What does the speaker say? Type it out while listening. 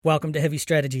Welcome to Heavy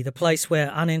Strategy, the place where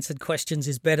unanswered questions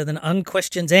is better than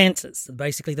unquestioned answers.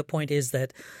 Basically, the point is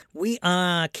that we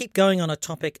keep going on a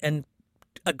topic and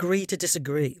agree to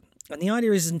disagree. And the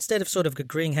idea is, instead of sort of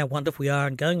agreeing how wonderful we are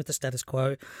and going with the status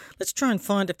quo, let's try and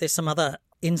find if there's some other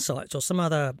insights or some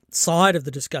other side of the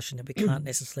discussion that we can't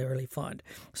necessarily find.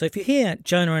 So if you hear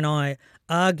Jonah and I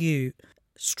argue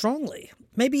strongly,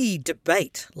 maybe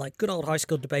debate, like good old high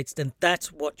school debates, then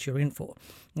that's what you're in for.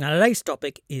 Now, today's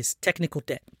topic is technical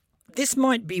debt. This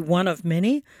might be one of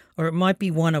many, or it might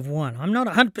be one of one. I'm not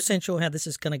 100% sure how this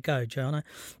is going to go, Jonah.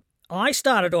 I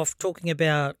started off talking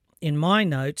about, in my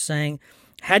notes, saying,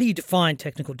 how do you define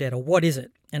technical debt, or what is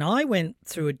it? And I went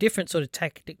through a different sort of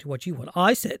tactic to what you want.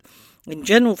 I said, in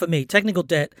general for me, technical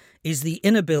debt is the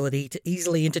inability to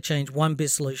easily interchange one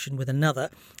biz solution with another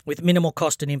with minimal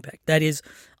cost and impact. That is,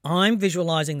 I'm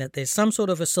visualizing that there's some sort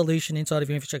of a solution inside of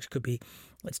your infrastructure. It could be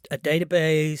a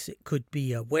database, it could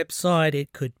be a website,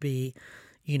 it could be,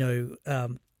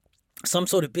 some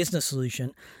sort of business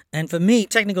solution. And for me,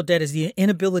 technical debt is the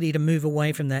inability to move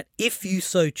away from that if you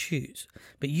so choose.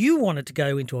 But you wanted to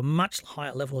go into a much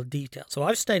higher level of detail. So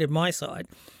I've stated my side.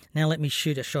 Now let me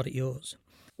shoot a shot at yours.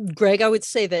 Greg, I would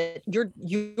say that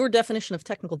your definition of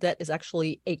technical debt is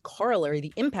actually a corollary,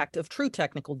 the impact of true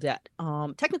technical debt.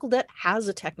 Technical debt has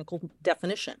a technical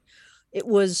definition.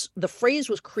 The phrase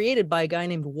was created by a guy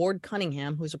named Ward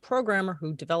Cunningham, who's a programmer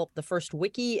who developed the first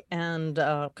wiki and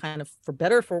kind of, for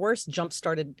better or for worse,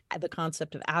 jump-started the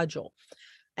concept of Agile.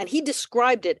 And he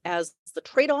described it as the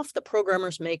trade-off that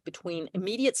programmers make between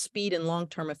immediate speed and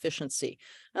long-term efficiency.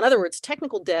 In other words,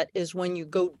 technical debt is when you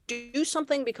go do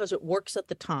something because it works at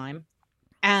the time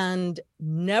and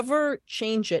never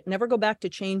change it, never go back to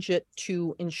change it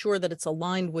to ensure that it's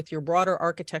aligned with your broader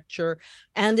architecture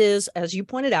and is, as you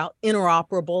pointed out,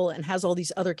 interoperable and has all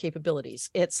these other capabilities.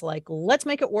 It's like, let's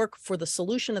make it work for the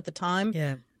solution at the time.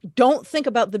 Yeah. Don't think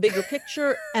about the bigger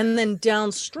picture. And then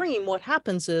downstream, what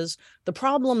happens is the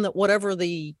problem that whatever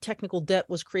the technical debt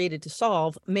was created to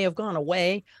solve may have gone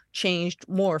away, changed,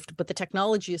 morphed, but the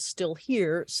technology is still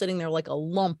here, sitting there like a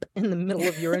lump in the middle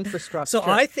of your infrastructure. So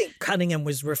I think Cunningham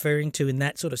was referring to, in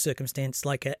that sort of circumstance,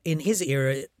 like in his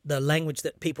era, the language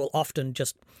that people often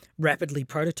just rapidly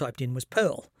prototyped in was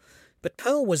Perl. But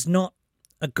Perl was not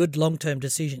a good long-term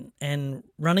decision, and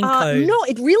running code. No,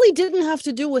 it really didn't have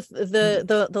to do with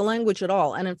the language at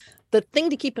all. And the thing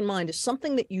to keep in mind is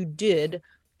something that you did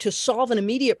to solve an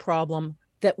immediate problem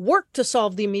that worked to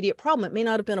solve the immediate problem. It may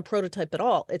not have been a prototype at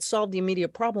all. It solved the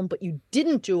immediate problem, but you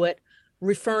didn't do it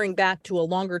referring back to a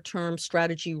longer-term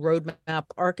strategy, roadmap,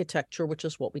 architecture, which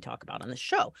is what we talk about on this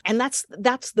show. And that's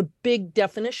the big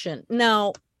definition.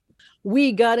 Now,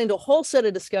 we got into a whole set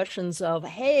of discussions of,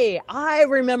 hey, I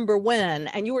remember when,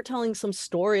 and you were telling some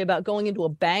story about going into a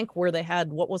bank where they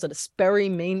had, what was it, a Sperry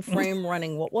mainframe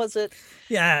running? What was it?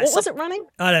 Yeah. What was it running?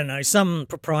 I don't know, some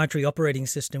proprietary operating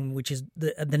system, which is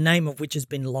the name of which has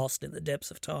been lost in the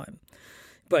depths of time.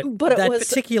 But that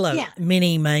particular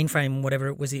mini mainframe, whatever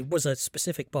it was a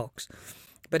specific box.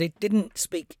 But it didn't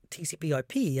speak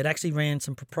TCP/IP. It actually ran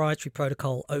some proprietary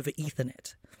protocol over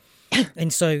Ethernet.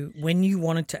 And so when you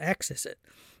wanted to access it,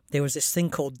 there was this thing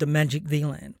called the Magic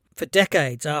VLAN. For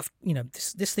decades after,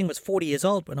 this thing was 40 years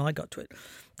old when I got to it.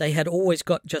 They had always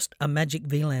got just a Magic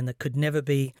VLAN that could never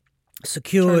be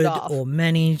secured or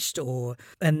managed,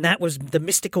 and that was the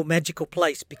mystical, magical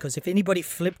place, because if anybody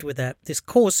flipped with that, this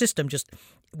core system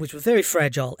which was very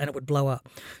fragile, and it would blow up.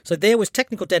 So there was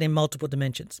technical debt in multiple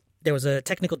dimensions. There was a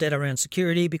technical debt around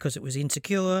security because it was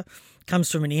insecure. Comes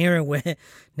from an era where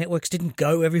networks didn't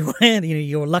go everywhere.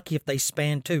 You're lucky if they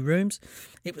spanned 2 rooms.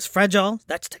 It was fragile.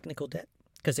 That's technical debt,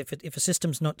 because if a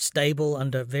system's not stable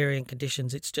under varying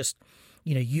conditions, it's just,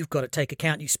 you've got to take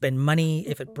account. You spend money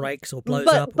if it breaks or blows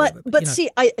up. But see,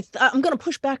 I'm going to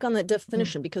push back on that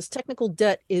definition, because technical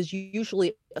debt is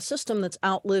usually a system that's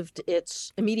outlived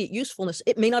its immediate usefulness.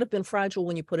 It may not have been fragile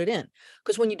when you put it in,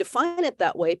 because when you define it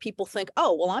that way, people think,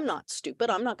 oh, well, I'm not stupid.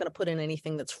 I'm not going to put in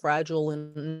anything that's fragile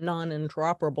and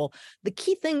non-interoperable. The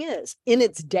key thing is, in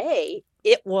its day,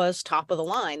 it was top of the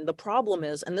line. The problem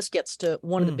is, and this gets to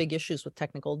one of the big issues with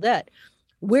technical debt,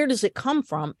 where does it come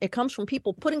from? It comes from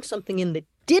people putting something in that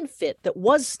did fit, that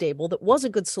was stable, that was a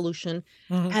good solution.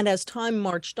 And as time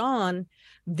marched on,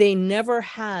 they never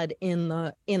had in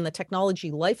the technology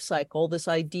life cycle this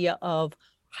idea of,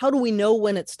 how do we know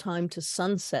when it's time to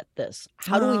sunset this?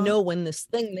 How do we know when this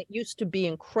thing that used to be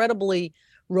incredibly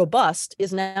robust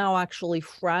is now actually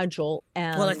fragile?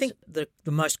 And well, I think the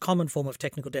most common form of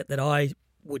technical debt that I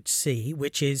would see,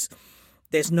 which is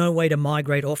there's no way to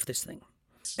migrate off this thing.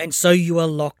 And so you are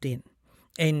locked in.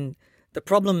 And The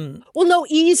problem... Well, no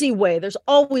easy way. There's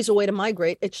always a way to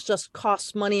migrate. It just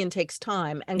costs money and takes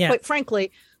time. And quite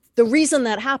frankly, the reason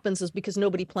that happens is because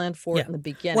nobody planned for it in the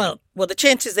beginning. Well, the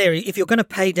chances there, if you're going to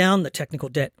pay down the technical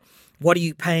debt, what are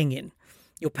you paying in?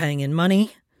 You're paying in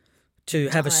money to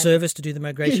have a service to do the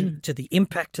migration, to the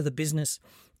impact to the business,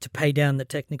 to pay down the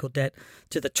technical debt,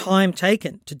 to the time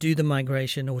taken to do the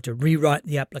migration or to rewrite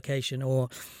the application, or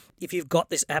if you've got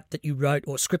this app that you wrote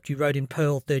or script you wrote in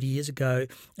Perl 30 years ago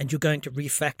and you're going to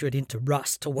refactor it into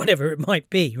Rust or whatever it might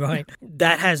be, right?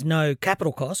 That has no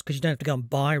capital cost because you don't have to go and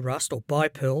buy Rust or buy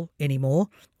Perl anymore.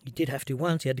 You did have to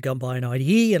once. You had to go and buy an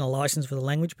IDE and a license for the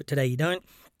language, but today you don't.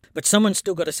 But someone's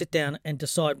still got to sit down and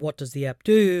decide what does the app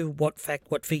do, what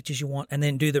features you want, and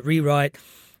then do the rewrite,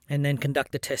 and then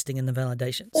conduct the testing and the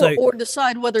validation. Or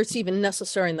decide whether it's even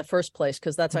necessary in the first place,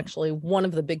 because that's actually one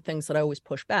of the big things that I always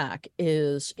push back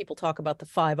is people talk about the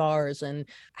 5 R's and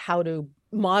how to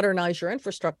modernize your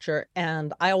infrastructure.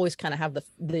 And I always kind of have the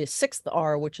 6th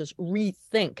R, which is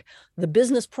rethink. The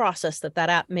business process that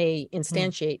app may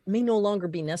instantiate may no longer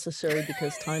be necessary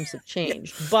because times have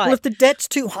changed. But if the debt's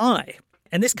too high,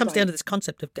 and this comes down to this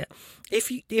concept of debt,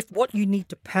 if what you need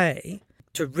to pay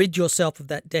to rid yourself of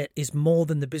that debt is more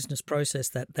than the business process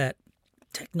that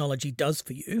technology does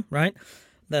for you, right?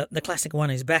 The classic one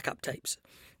is backup tapes.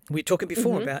 We were talking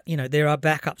before about, there are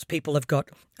backups. People have got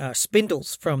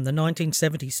spindles from the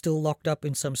 1970s still locked up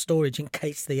in some storage in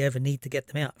case they ever need to get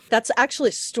them out. That's actually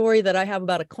a story that I have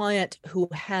about a client who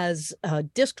has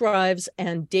disk drives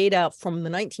and data from the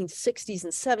 1960s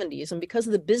and 70s. And because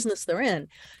of the business they're in,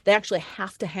 they actually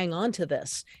have to hang on to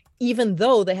this, even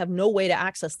though they have no way to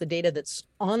access the data that's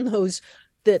on those,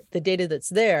 the data that's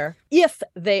there. If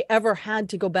they ever had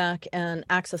to go back and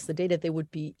access the data, they would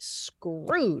be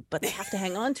screwed, but they have to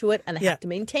hang on to it and they have to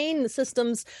maintain the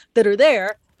systems that are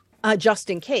there just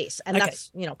in case. And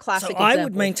that's, classic. So I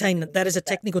would maintain that is a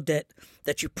technical debt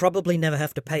that you probably never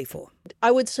have to pay for. I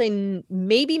would say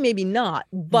maybe not,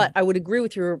 but I would agree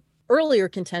with your earlier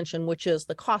contention, which is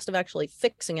the cost of actually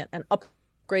fixing it and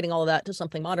upgrading all of that to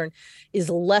something modern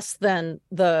is less than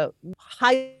the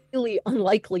highly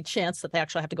unlikely chance that they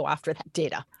actually have to go after that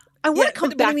data. I want to come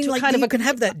back to you can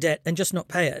have that debt and just not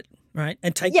pay it, right?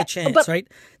 And take the chance, right?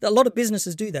 A lot of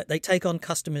businesses do that. They take on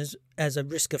customers as a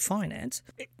risk of finance.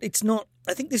 It's not.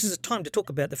 I think this is a time to talk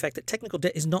about the fact that technical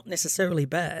debt is not necessarily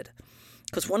bad.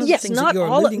 Because one of the things that you're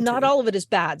alluding to, not all of it is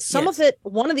bad. Some of it,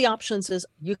 one of the options is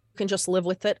you can just live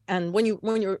with it. And when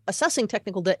you're assessing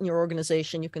technical debt in your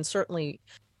organization, you can certainly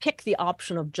pick the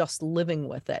option of just living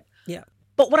with it. Yeah.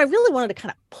 But what I really wanted to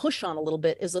kind of push on a little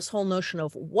bit is this whole notion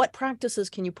of what practices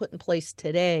can you put in place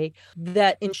today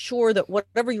that ensure that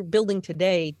whatever you're building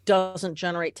today doesn't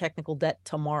generate technical debt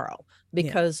tomorrow,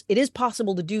 because it is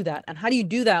possible to do that. And how do you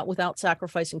do that without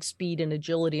sacrificing speed and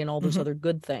agility and all those other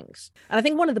good things? And I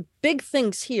think one of the big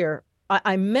things here,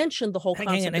 I mentioned the whole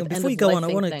concept of before you go on, I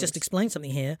want to just explain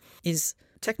something here, is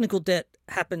technical debt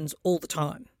happens all the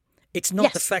time. It's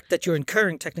not the fact that you're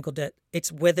incurring technical debt.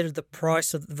 It's whether the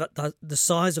price of the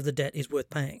size of the debt is worth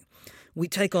paying. We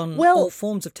take on all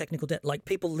forms of technical debt. Like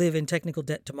people live in technical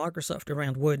debt to Microsoft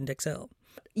around Word and Excel.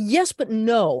 Yes, but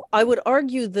no. I would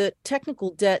argue that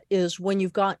technical debt is when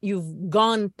you've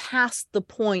gone past the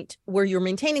point where you're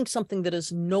maintaining something that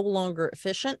is no longer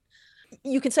efficient.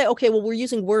 You can say, okay, well, we're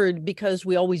using Word because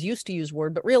we always used to use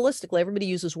Word, but realistically, everybody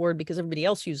uses Word because everybody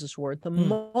else uses Word. The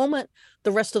moment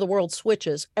the rest of the world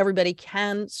switches, everybody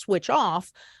can switch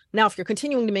off. Now, if you're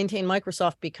continuing to maintain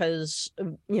Microsoft because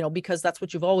that's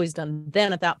what you've always done,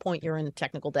 then at that point you're in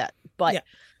technical debt. But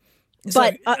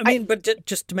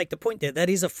just to make the point there, that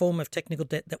is a form of technical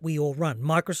debt that we all run.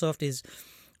 Microsoft is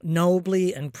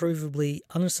knowably and provably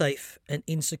unsafe and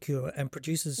insecure and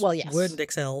produces Word and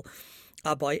Excel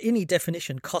by any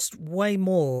definition cost way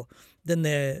more than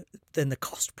the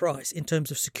cost price in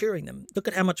terms of securing them. Look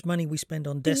at how much money we spend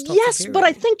on desktop security. But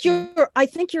I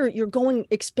think you're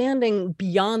expanding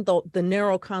beyond the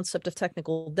narrow concept of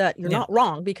technical debt. You're not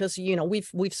wrong, because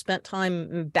we've spent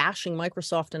time bashing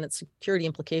Microsoft and its security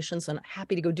implications, and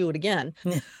happy to go do it again.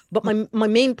 But my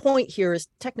main point here is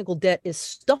technical debt is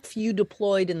stuff you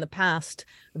deployed in the past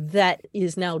that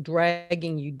is now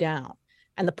dragging you down.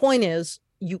 And the point is,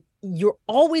 you're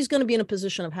always going to be in a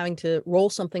position of having to roll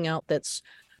something out that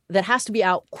has to be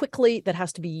out quickly, that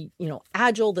has to be,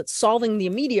 agile, that's solving the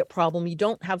immediate problem. You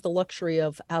don't have the luxury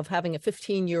of having a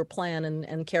 15-year plan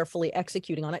and carefully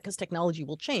executing on it, because technology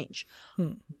will change.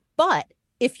 But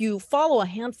if you follow a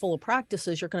handful of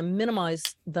practices, you're going to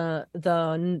minimize the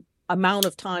amount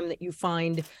of time that you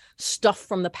find stuff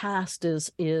from the past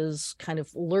is kind of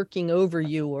lurking over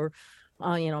you, or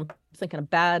I'm thinking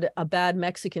a bad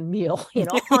Mexican meal,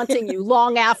 haunting you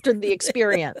long after the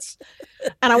experience.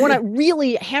 And I want to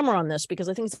really hammer on this because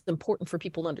I think it's important for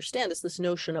people to understand is this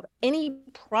notion of any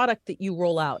product that you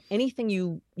roll out, anything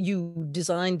you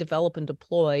design, develop, and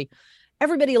deploy.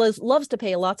 Everybody loves to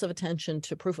pay lots of attention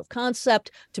to proof of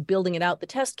concept, to building it out, the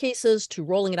test cases, to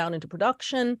rolling it out into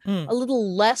production, a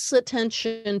little less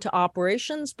attention to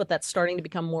operations, but that's starting to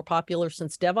become more popular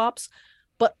since DevOps.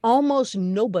 But almost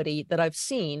nobody that I've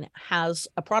seen has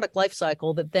a product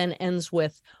lifecycle that then ends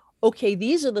with, okay,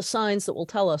 these are the signs that will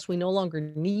tell us we no longer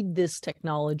need this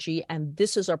technology, and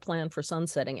this is our plan for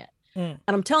sunsetting it. And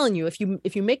I'm telling you, if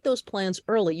you make those plans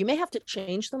early, you may have to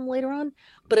change them later on,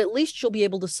 but at least you'll be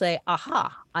able to say,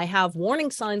 aha, I have warning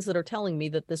signs that are telling me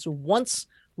that this once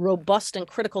robust and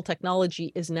critical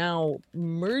technology is now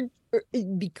fading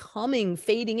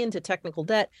into technical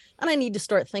debt, and I need to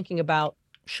start thinking about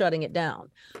shutting it down.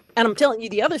 And I'm telling you,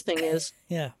 the other thing is,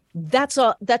 that's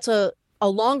a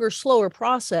longer, slower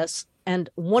process.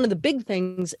 And one of the big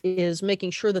things is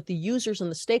making sure that the users and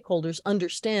the stakeholders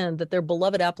understand that their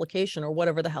beloved application, or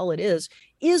whatever the hell it is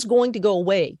going to go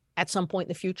away at some point in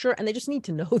the future. And they just need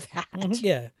to know that.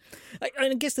 Yeah.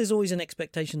 I guess there's always an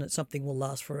expectation that something will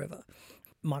last forever.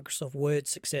 Microsoft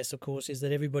Word's success, of course, is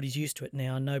that everybody's used to it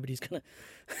now and nobody's going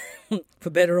to,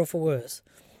 for better or for worse.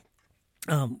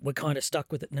 We're kind of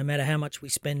stuck with it no matter how much we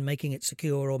spend making it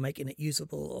secure or making it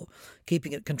usable or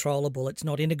keeping it controllable. It's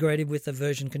not integrated with a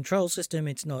version control system.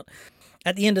 It's not.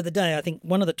 At the end of the day, I think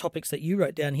one of the topics that you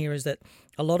wrote down here is that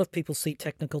a lot of people see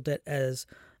technical debt as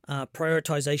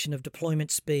prioritization of deployment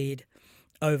speed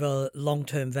over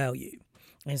long-term value.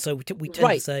 And so we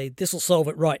tend to say, this will solve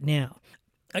it right now.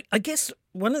 I guess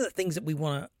one of the things that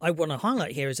I want to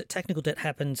highlight here is that technical debt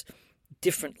happens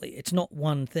differently. It's not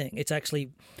one thing. It's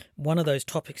actually one of those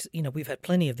topics, we've had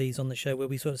plenty of these on the show where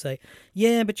we sort of say,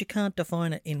 yeah, but you can't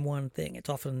define it in one thing. It's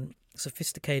often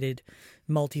sophisticated,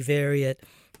 multivariate,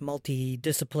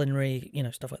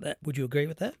 multidisciplinary, stuff like that. Would you agree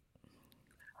with that?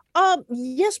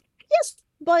 Yes,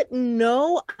 but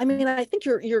no. I mean, I think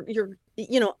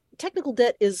technical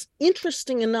debt is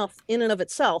interesting enough in and of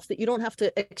itself that you don't have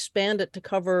to expand it to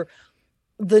cover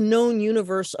the known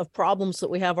universe of problems that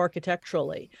we have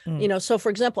architecturally. So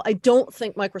for example, I don't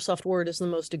think Microsoft Word is the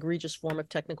most egregious form of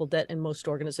technical debt in most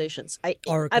organizations. I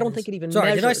don't think it even Sorry,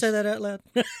 measures. Did I say that out loud?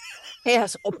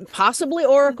 Yes, possibly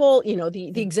Oracle,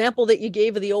 the example that you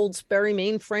gave of the old Sperry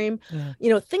mainframe,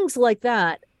 things like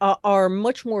that are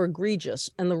much more egregious.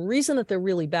 And the reason that they're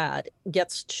really bad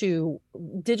gets to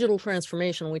digital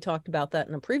transformation. We talked about that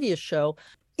in a previous show.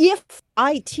 If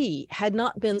IT had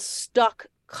not been stuck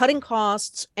cutting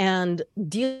costs and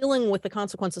dealing with the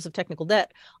consequences of technical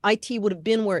debt, IT would have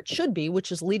been where it should be, which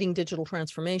is leading digital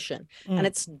transformation. And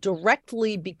it's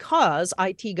directly because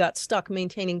IT got stuck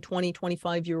maintaining 20,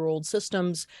 25-year-old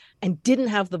systems and didn't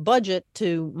have the budget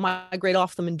to migrate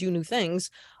off them and do new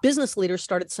things. Business leaders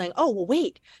started saying, oh, well,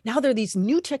 wait, now there are these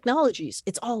new technologies.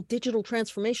 It's all digital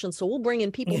transformation. So we'll bring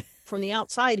in people from the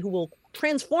outside who will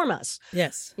transform us.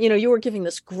 Yes. You were giving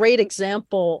this great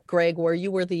example, Greg, where you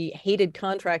were the hated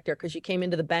contractor because you came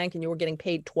into the bank and you were getting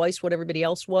paid twice what everybody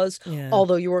else was,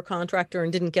 although you were a contractor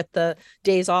and didn't get the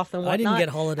days off and whatnot. I didn't get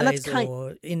holidays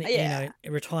or a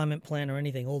retirement plan or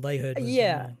anything. All they heard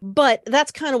was, But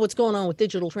that's kind of what's going on with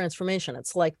digital transformation.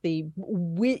 It's like the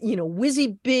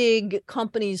whizzy big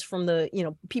companies from the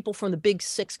people from the big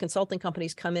six consulting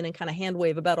companies come in and kind of hand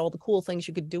wave about all the cool things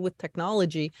you could do with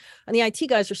technology, and the IT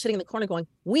guys are sitting in the corner going,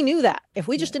 we knew that. If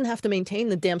we just didn't have to maintain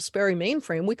the damn Sperry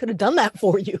mainframe, we could have done that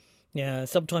for you. Yeah,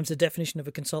 sometimes the definition of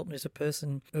a consultant is a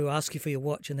person who asks you for your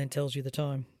watch and then tells you the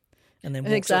time and then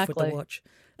walks off with the watch.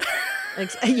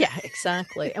 Yeah,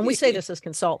 exactly. And we say this as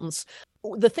consultants.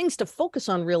 The things to focus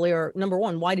on really are, number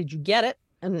one, why did you get it?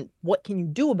 And what can you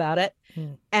do about it?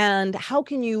 And how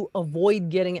can you avoid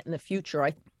getting it in the future?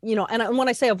 And when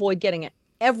I say avoid getting it,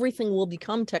 everything will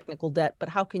become technical debt, but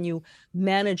how can you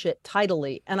manage it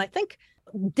tidily? And I think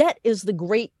debt is the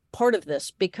great part of this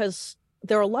because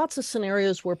there are lots of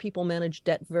scenarios where people manage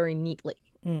debt very neatly.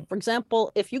 For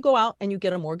example, if you go out and you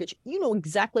get a mortgage, you know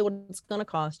exactly what it's going to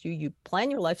cost you. You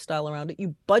plan your lifestyle around it.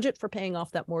 You budget for paying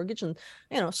off that mortgage. And,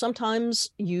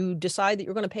 sometimes you decide that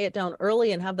you're going to pay it down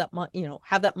early and have that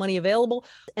money available.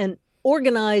 And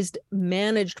organized,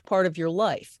 managed part of your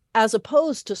life, as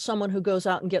opposed to someone who goes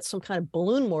out and gets some kind of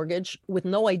balloon mortgage with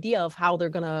no idea of how they're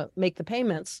going to make the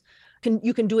payments.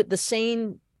 You can do it the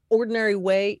same ordinary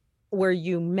way where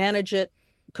you manage it,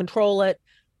 control it,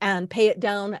 and pay it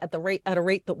down at a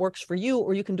rate that works for you,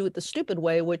 or you can do it the stupid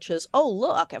way, which is, oh,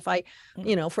 look, if I,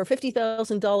 for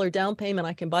 $50,000 down payment,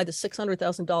 I can buy the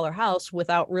 $600,000 house,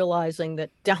 without realizing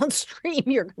that downstream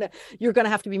you're gonna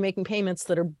have to be making payments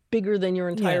that are bigger than your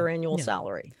entire annual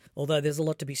salary. Although there's a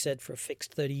lot to be said for a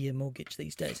fixed 30-year mortgage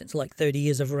these days. It's like 30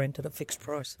 years of rent at a fixed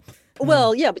price.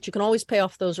 Well, yeah, but you can always pay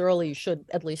off those early. You should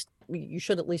at least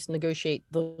negotiate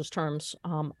those terms.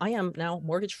 I am now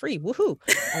mortgage free. Woohoo!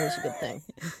 Always a good thing.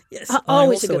 Yes,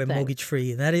 always I also a good am thing. mortgage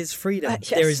free. That is freedom. Yes.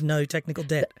 There is no technical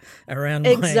debt around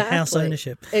my house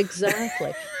ownership.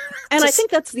 Exactly. And I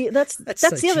think that's the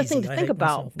other thing to think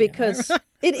about, because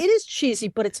it is cheesy,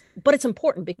 but it's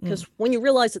important, because when you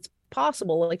realize it's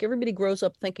possible, like everybody grows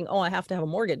up thinking, oh, I have to have a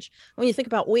mortgage. When you think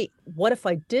about, wait, what if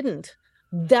I didn't?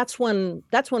 That's when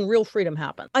real freedom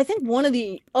happens. I think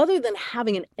other than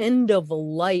having an end of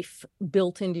life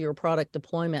built into your product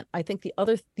deployment, I think the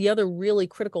other really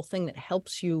critical thing that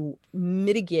helps you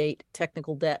mitigate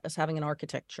technical debt is having an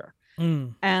architecture.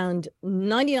 And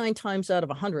 99 times out of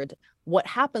 100, what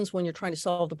happens when you're trying to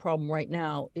solve the problem right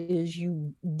now is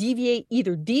you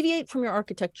either deviate from your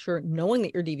architecture knowing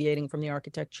that you're deviating from the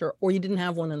architecture, or you didn't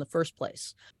have one in the first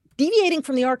place. Deviating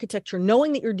from the architecture,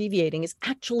 knowing that you're deviating, is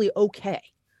actually okay.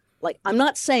 Like, I'm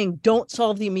not saying don't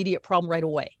solve the immediate problem right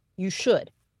away. You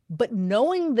should. But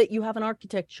knowing that you have an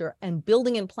architecture and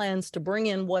building in plans to bring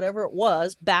in whatever it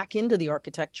was back into the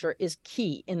architecture is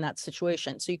key in that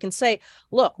situation. So you can say,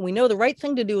 look, we know the right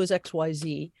thing to do is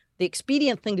XYZ. The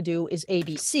expedient thing to do is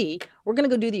ABC. We're going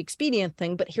to go do the expedient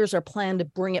thing, but here's our plan to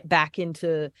bring it back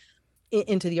into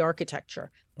the architecture.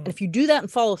 And if you do that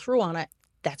and follow through on it,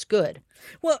 that's good.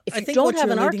 Well, if I you think don't what have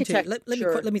you're an alluding to,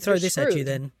 architecture, let me throw this at you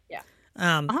then. Yeah.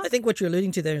 I think what you're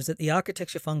alluding to there is that the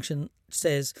architecture function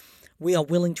says we are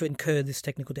willing to incur this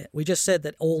technical debt. We just said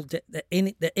that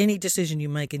any decision you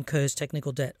make incurs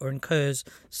technical debt, or incurs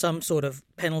some sort of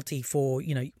penalty for,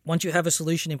 once you have a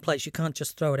solution in place, you can't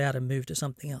just throw it out and move to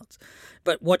something else.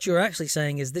 But what you're actually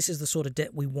saying is this is the sort of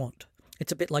debt we want.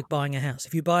 It's a bit like buying a house.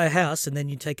 If you buy a house and then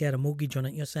you take out a mortgage on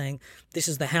it, you're saying, this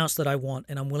is the house that I want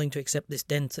and I'm willing to accept this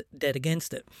debt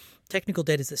against it. Technical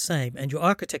debt is the same. And your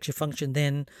architecture function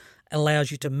then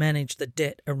allows you to manage the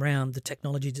debt around the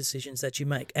technology decisions that you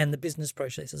make and the business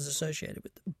processes associated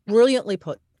with them. Brilliantly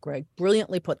put, Greg.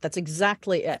 Brilliantly put. That's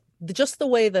exactly it. Just the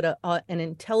way that an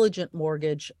intelligent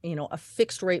mortgage, a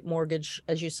fixed rate mortgage,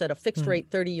 as you said, a fixed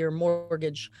rate 30-year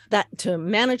mortgage, that to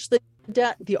manage the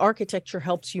debt, the architecture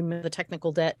helps you manage the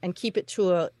technical debt and keep it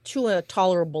to a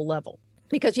tolerable level.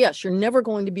 Because yes, you're never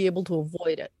going to be able to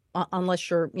avoid it unless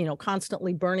you're,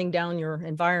 constantly burning down your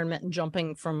environment and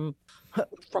jumping from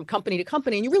company to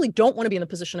company. And you really don't want to be in the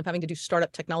position of having to do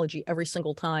startup technology every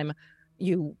single time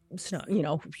you do something.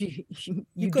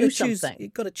 You've got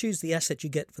to choose the asset you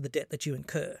get for the debt that you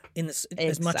incur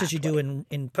as much as you do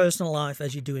in personal life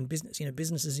as you do in business.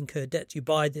 Businesses incur debts. You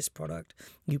buy this product,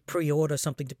 you pre-order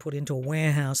something to put into a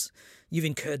warehouse, you've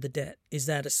incurred the debt. Is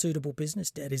that a suitable business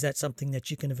debt? Is that something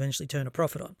that you can eventually turn a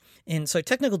profit on? And so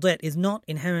technical debt is not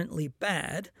inherently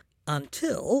bad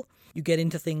until you get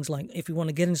into things like, if you want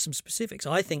to get into some specifics,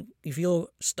 I think if you're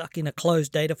stuck in a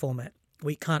closed data format,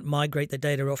 we can't migrate the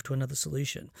data off to another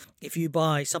solution. If you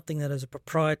buy something that is a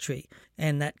proprietary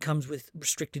and that comes with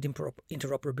restricted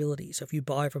interoperability, so if you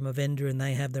buy from a vendor and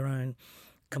they have their own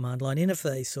command line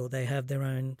interface or they have their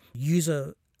own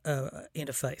user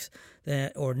interface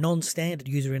or non-standard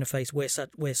user interface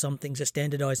where some things are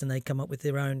standardized and they come up with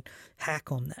their own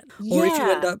hack on that. Yeah. Or if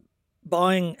you end up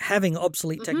having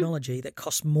obsolete technology that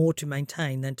costs more to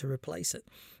maintain than to replace it,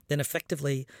 then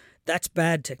effectively that's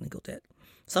bad technical debt.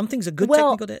 Some things are good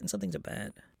technical debt and some things are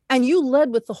bad. And you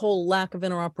led with the whole lack of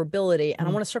interoperability. And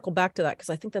I want to circle back to that because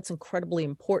I think that's incredibly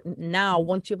important now.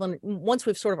 Once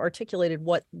we've sort of articulated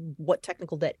what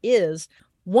technical debt is,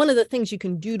 one of the things you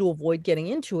can do to avoid getting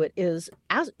into it is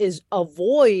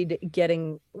avoid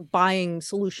buying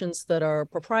solutions that are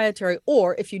proprietary,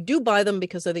 or if you do buy them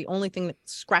because they're the only thing that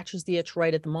scratches the itch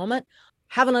right at the moment,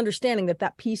 have an understanding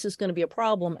that piece is going to be a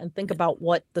problem and think about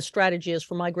what the strategy is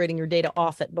for migrating your data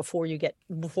off it before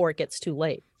it gets too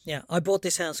late. Yeah, I bought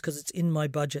this house because it's in my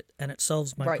budget and it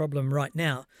solves my problem right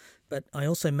now, but I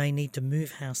also may need to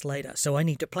move house later, so I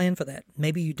need to plan for that.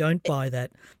 Maybe you don't buy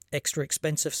that extra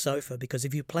expensive sofa because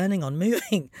if you're planning on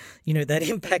moving, that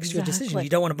impacts your decision. You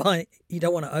don't want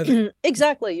to over.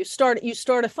 Exactly. You start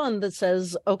a fund that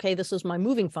says, okay, this is my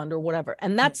moving fund or whatever.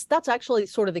 And that's actually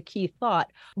sort of the key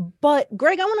thought. But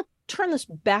Greg, I want to turn this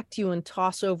back to you and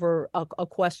toss over a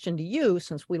question to you,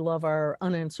 since we love our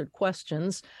unanswered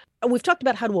questions. We've talked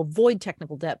about how to avoid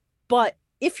technical debt, but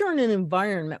if you're in an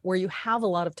environment where you have a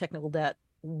lot of technical debt,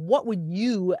 what would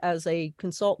you as a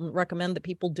consultant recommend that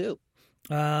people do?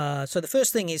 So the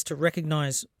first thing is to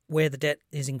recognize where the debt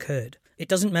is incurred. It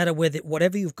doesn't matter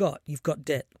whatever you've got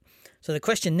debt. So the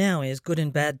question now is good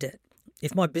and bad debt.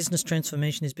 If my business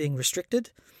transformation is being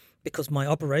restricted because my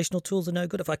operational tools are no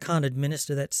good, if I can't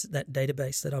administer that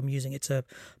database that I'm using, it's a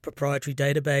proprietary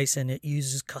database and it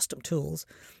uses custom tools,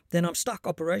 then I'm stuck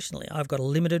operationally. I've got a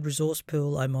limited resource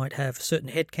pool. I might have a certain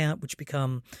headcount which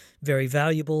become very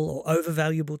valuable or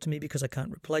overvaluable to me because I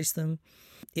can't replace them.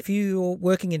 If you're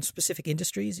working in specific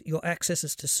industries, your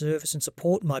accesses to service and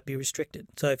support might be restricted.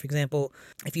 So, for example,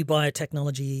 if you buy a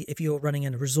technology, if you're running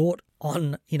in a resort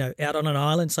on, out on an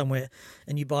island somewhere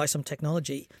and you buy some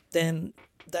technology, then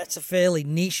that's a fairly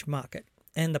niche market.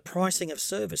 And the pricing of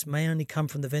service may only come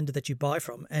from the vendor that you buy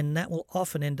from, and that will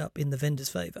often end up in the vendor's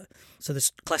favor. So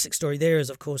the classic story there is,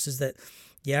 of course, is that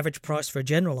the average price for a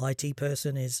general IT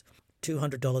person is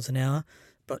 $200 an hour,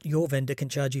 but your vendor can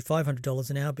charge you $500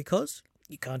 an hour because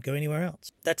you can't go anywhere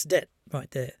else. That's debt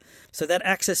right there. So that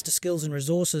access to skills and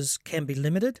resources can be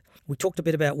limited. We talked a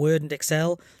bit about Word and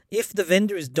Excel. If the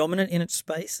vendor is dominant in its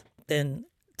space, then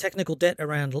technical debt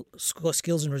around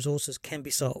skills and resources can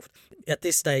be solved. At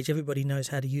this stage, everybody knows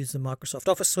how to use the Microsoft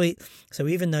Office suite. So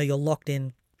even though you're locked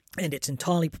in and it's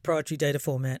entirely proprietary data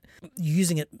format,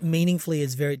 using it meaningfully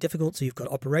is very difficult. So you've got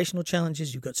operational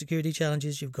challenges, you've got security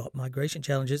challenges, you've got migration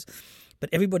challenges, but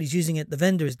everybody's using it. The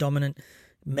vendor is dominant.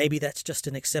 Maybe that's just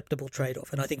an acceptable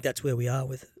trade-off. And I think that's where we are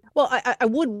with it. Well, I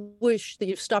would wish that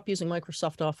you stop using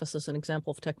Microsoft Office as an example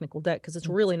of technical debt, because it's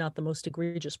really not the most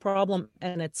egregious problem.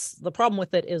 And the problem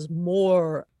with it is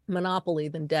more monopoly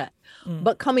than debt.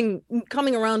 But coming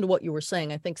around to what you were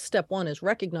saying, I think step one is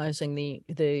recognizing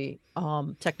the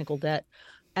technical debt.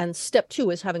 And step two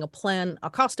is having a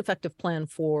cost-effective plan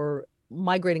for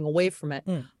migrating away from it.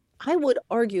 I would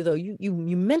argue, though,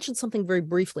 you mentioned something very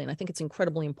briefly, and I think it's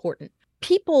incredibly important.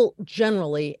 People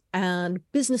generally, and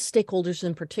business stakeholders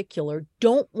in particular,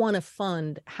 don't want to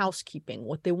fund housekeeping.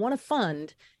 What they want to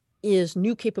fund is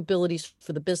new capabilities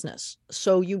for the business.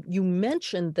 So you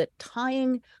mentioned that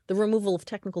tying the removal of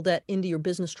technical debt into your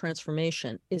business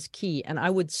transformation is key, and I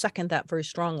would second that very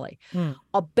strongly.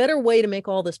 A better way to make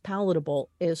all this palatable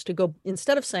is to go,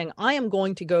 instead of saying, I am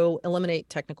going to go eliminate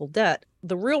technical debt,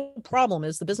 the real problem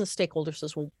is the business stakeholder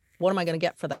says, well, what am I going to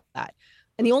get for that?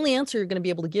 And the only answer you're going to be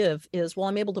able to give is, well,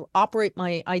 I'm able to operate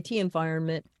my IT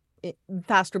environment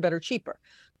faster, better, cheaper.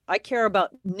 I care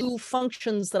about new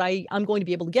functions that I'm going to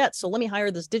be able to get. So let me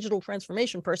hire this digital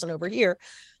transformation person over here.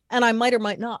 And I might or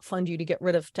might not fund you to get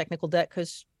rid of technical debt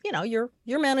because, you're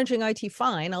managing IT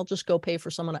fine. I'll just go pay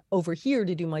for someone over here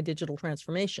to do my digital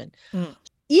transformation.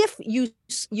 If you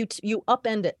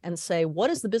upend it and say,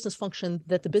 what is the business function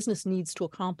that the business needs to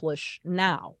accomplish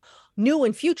now? New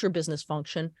and future business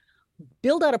function.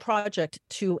 Build out a project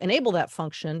to enable that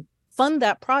function, fund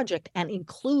that project, and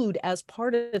include as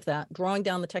part of that drawing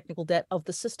down the technical debt of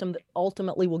the system that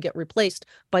ultimately will get replaced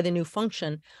by the new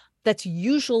function. That's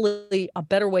usually a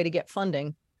better way to get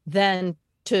funding than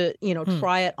to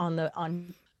try it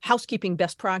on housekeeping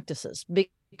best practices,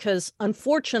 because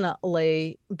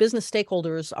unfortunately business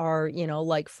stakeholders are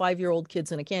like 5-year-old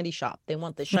kids in a candy shop. They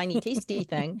want the shiny tasty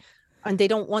thing and they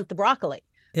don't want the broccoli.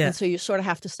 Yeah. And so you sort of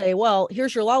have to say, well,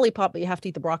 here's your lollipop, but you have to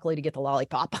eat the broccoli to get the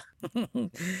lollipop.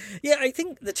 Yeah, I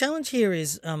think the challenge here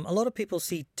is a lot of people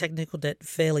see technical debt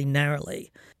fairly narrowly.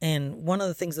 And one of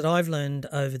the things that I've learned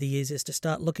over the years is to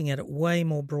start looking at it way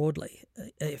more broadly,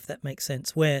 if that makes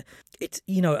sense, where it's,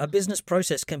 a business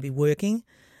process can be working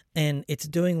and it's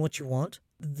doing what you want.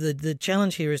 The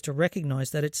challenge here is to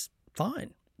recognize that it's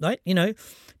fine, right?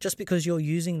 Just because you're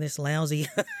using this lousy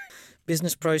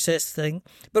business process thing.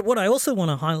 But what I also want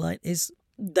to highlight is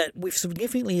that we've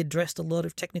significantly addressed a lot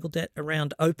of technical debt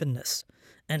around openness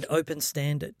and open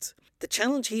standards. The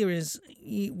challenge here is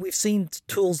we've seen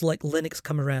tools like Linux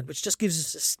come around, which just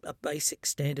gives us a basic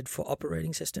standard for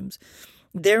operating systems.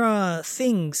 There are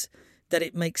things that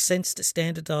it makes sense to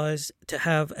standardize, to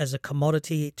have as a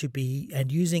commodity to be and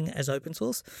using as open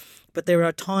source. But there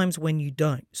are times when you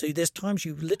don't. So there's times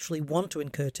you literally want to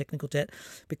incur technical debt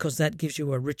because that gives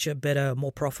you a richer, better,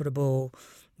 more profitable,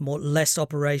 less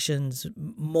operations,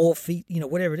 more feet,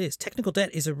 whatever it is. Technical debt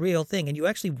is a real thing and you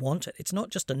actually want it. It's not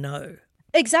just a no.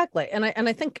 Exactly. And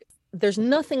I think there's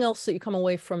nothing else that you come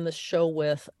away from this show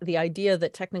with, the idea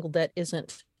that technical debt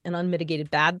isn't an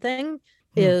unmitigated bad thing.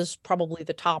 is probably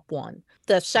the top one.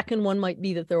 The second one might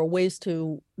be that there are ways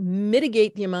to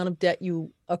mitigate the amount of debt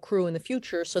you accrue in the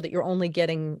future so that you're only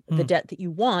getting the debt that you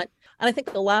want. And I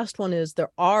think the last one is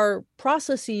there are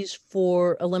processes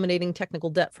for eliminating technical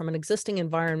debt from an existing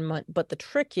environment, but the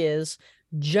trick is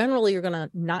generally you're going to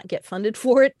not get funded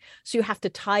for it. So you have to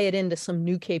tie it into some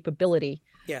new capability.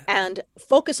 Yeah. And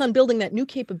focus on building that new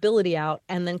capability out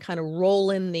and then kind of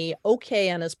roll in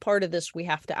and as part of this, we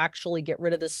have to actually get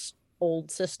rid of this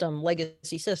old system,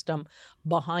 legacy system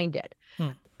behind it.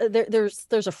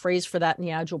 There's a phrase for that in the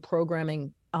agile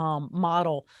programming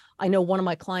model. I know one of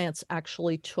my clients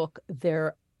actually took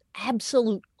their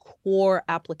absolute core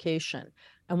application,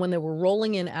 and when they were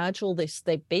rolling in agile,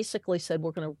 they basically said,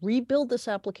 we're going to rebuild this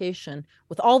application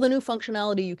with all the new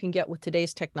functionality you can get with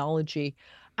today's technology,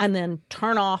 and then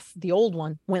turn off the old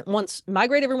one once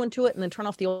migrate everyone to it, and then turn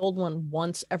off the old one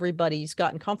once everybody's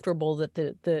gotten comfortable that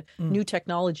the new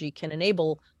technology can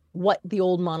enable what the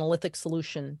old monolithic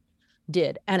solution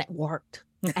did. And it worked.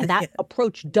 And that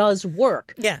approach does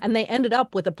work. Yeah. And they ended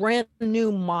up with a brand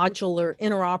new modular,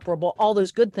 interoperable, all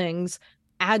those good things,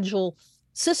 agile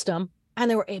system. And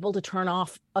they were able to turn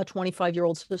off a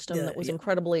 25-year-old system that was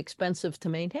incredibly expensive to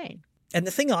maintain. And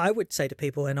the thing I would say to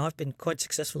people, and I've been quite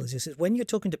successful is this, is when you're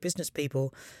talking to business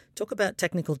people, talk about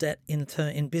technical debt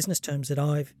in business terms that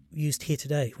I've used here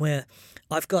today, where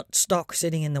I've got stock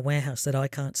sitting in the warehouse that I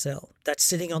can't sell. That's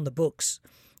sitting on the books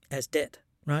as debt,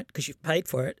 right? Because you've paid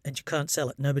for it and you can't sell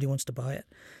it. Nobody wants to buy it.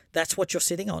 That's what you're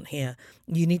sitting on here.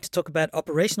 You need to talk about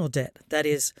operational debt. That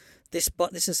is, this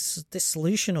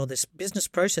solution or this business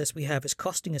process we have is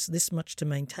costing us this much to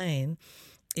maintain.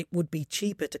 It would be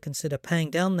cheaper to consider paying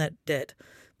down that debt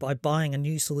by buying a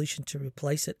new solution to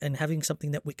replace it and having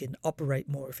something that we can operate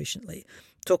more efficiently.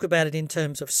 Talk about it in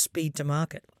terms of speed to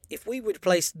market. If we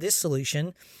replace this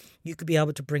solution, you could be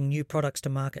able to bring new products to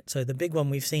market. So the big one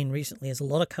we've seen recently is a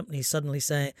lot of companies suddenly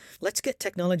say, let's get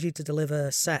technology to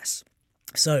deliver SaaS.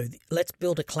 So let's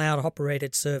build a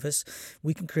cloud-operated service.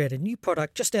 We can create a new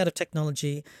product just out of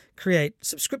technology, create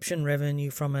subscription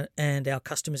revenue from it, and our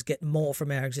customers get more from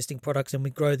our existing products and we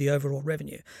grow the overall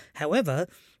revenue. However,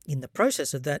 in the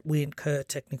process of that, we incur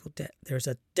technical debt. There is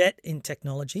a debt in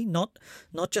technology, not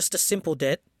just a simple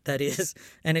debt, that is,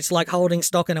 and it's like holding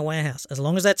stock in a warehouse. As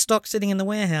long as that stock's sitting in the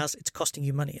warehouse, it's costing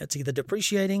you money. It's either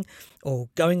depreciating or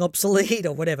going obsolete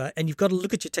or whatever, and you've got to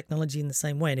look at your technology in the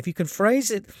same way. And if you can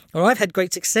phrase it, or I've had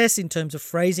great success in terms of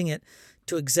phrasing it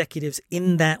to executives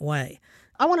in that way.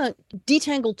 I want to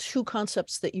detangle two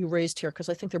concepts that you raised here because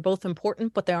I think they're both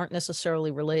important, but they aren't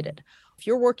necessarily related. If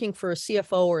you're working for a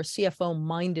CFO or a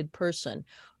CFO-minded person,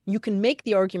 you can make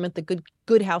the argument that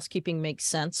good housekeeping makes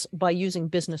sense by using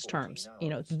business terms.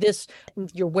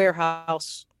 Your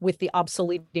warehouse with the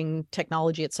obsoleting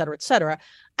technology, et cetera, et cetera.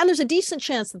 And there's a decent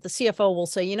chance that the CFO will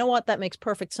say, you know what, that makes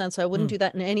perfect sense. I wouldn't do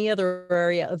that in any other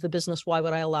area of the business. Why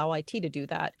would I allow IT to do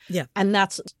that? Yeah. And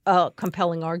that's a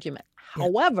compelling argument. Yeah.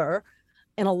 However,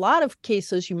 in a lot of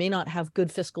cases, you may not have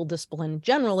good fiscal discipline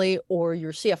generally, or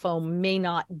your CFO may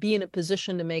not be in a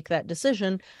position to make that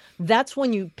decision. That's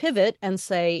when you pivot and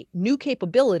say, new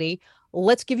capability,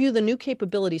 let's give you the new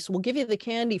capability. So we'll give you the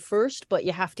candy first, but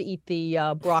you have to eat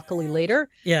the broccoli later.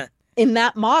 Yeah. In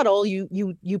that model,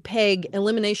 you peg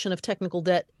elimination of technical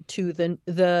debt to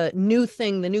the new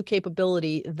thing, the new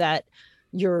capability that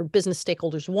your business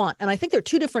stakeholders want. And I think they're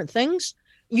two different things.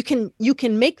 You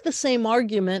can make the same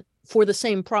argument for the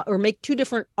same or make two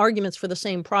different arguments for the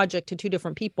same project to two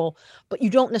different people, but you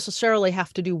don't necessarily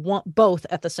have to do both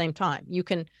at the same time. You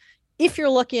can, if you're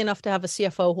lucky enough to have a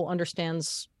CFO who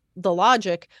understands the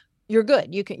logic, you're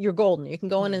good. You're golden. You can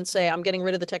go in and say, I'm getting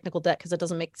rid of the technical debt because it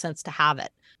doesn't make sense to have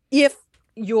it. If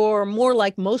you're more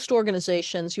like most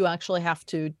organizations, you actually have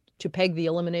to peg the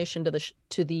elimination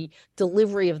to the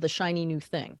delivery of the shiny new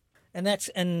thing.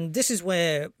 And this is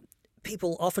where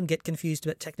people often get confused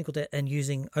about technical debt and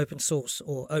using open source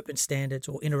or open standards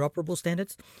or interoperable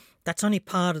standards. That's only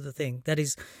part of the thing. That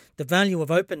is, the value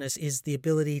of openness is the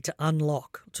ability to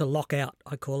unlock, to lock out,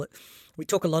 I call it. We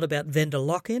talk a lot about vendor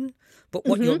lock-in, but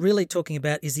what you're really talking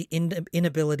about is the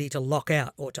inability to lock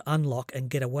out or to unlock and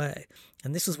get away.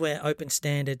 And this is where open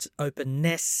standards,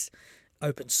 openness,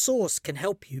 open source can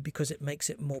help you because it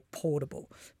makes it more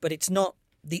portable. But it's not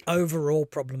the overall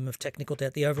problem of technical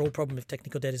debt. The overall problem of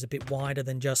technical debt is a bit wider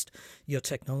than just your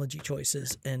technology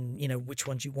choices and, which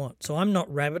ones you want. So I'm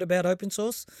not rabid about open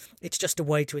source. It's just a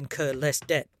way to incur less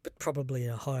debt, but probably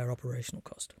a higher operational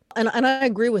cost. And I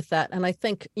agree with that. And I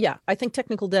think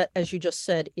technical debt, as you just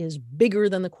said, is bigger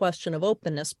than the question of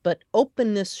openness, but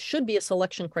openness should be a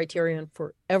selection criterion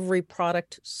for every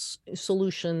product,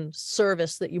 solution,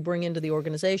 service that you bring into the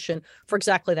organization for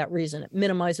exactly that reason. It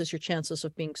minimizes your chances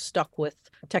of being stuck with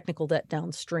technical debt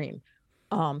downstream.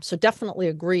 So definitely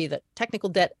agree that technical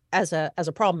debt as a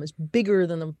problem is bigger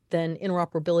than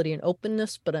interoperability and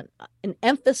openness, but an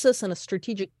emphasis and a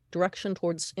strategic direction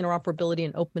towards interoperability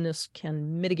and openness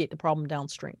can mitigate the problem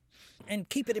downstream. And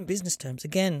keep it in business terms.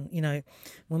 Again,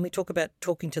 when we talk about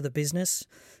talking to the business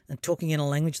and talking in a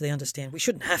language they understand, we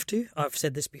shouldn't have to. I've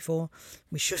said this before.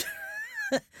 We should.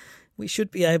 They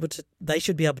should be able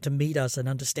to meet us and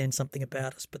understand something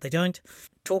about us, but they don't.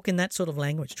 Talk in that sort of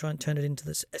language. Try and turn it into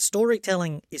this.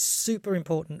 Storytelling is super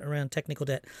important around technical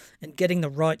debt, and getting the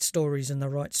right stories and the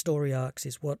right story arcs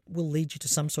is what will lead you to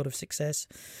some sort of success.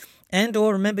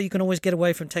 Or remember, you can always get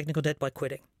away from technical debt by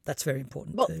quitting. That's very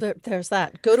important. Well, too. There's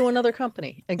that. Go to another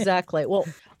company. Exactly. Well,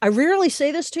 I rarely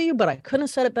say this to you, but I couldn't have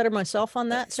said it better myself on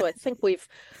that. So I think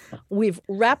we've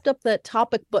wrapped up that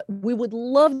topic, but we would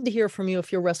love to hear from you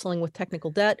if you're wrestling with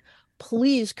technical debt.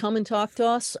 Please come and talk to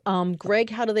us.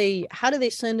 Greg, how do they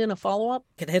send in a follow-up?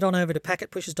 You can head on over to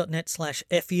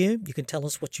packetpushers.net/FU. You can tell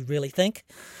us what you really think,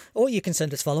 or you can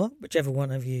send us follow-up, whichever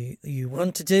one of you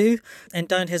want to do. And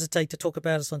don't hesitate to talk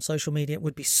about us on social media. It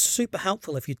would be super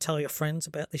helpful if you tell your friends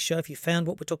about this show, if you found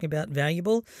what we're talking about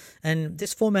valuable. And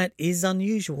this format is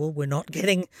unusual. We're not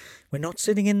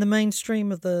sitting in the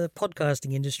mainstream of the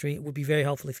podcasting industry. It would be very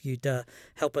helpful if you'd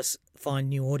help us find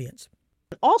new audience.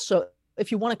 Also, if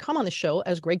you want to come on the show,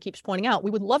 as Greg keeps pointing out, we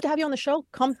would love to have you on the show.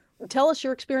 Come tell us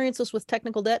your experiences with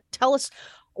technical debt. Tell us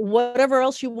whatever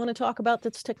else you want to talk about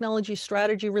that's technology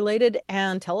strategy related,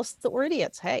 and tell us that we're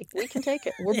idiots. Hey, we can take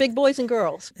it. We're big boys and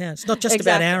girls. Yeah, it's not just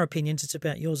about our opinions, it's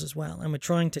about yours as well. And we're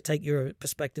trying to take your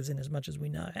perspectives in as much as we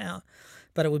know how.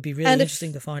 But it would be really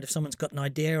interesting to find if someone's got an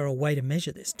idea or a way to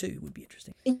measure this too. It would be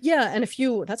interesting. Yeah, and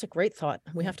that's a great thought.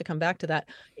 We have to come back to that.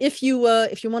 If you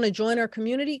want to join our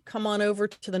community, come on over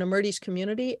to the Nemertes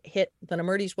community. Hit the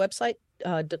Nemertes website,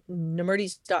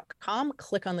 nemertes.com.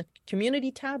 Click on the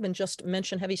community tab and just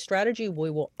mention Heavy Strategy. We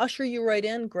will usher you right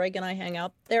in. Greg and I hang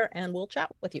out there, and we'll chat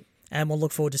with you. And we'll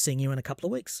look forward to seeing you in a couple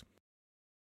of weeks.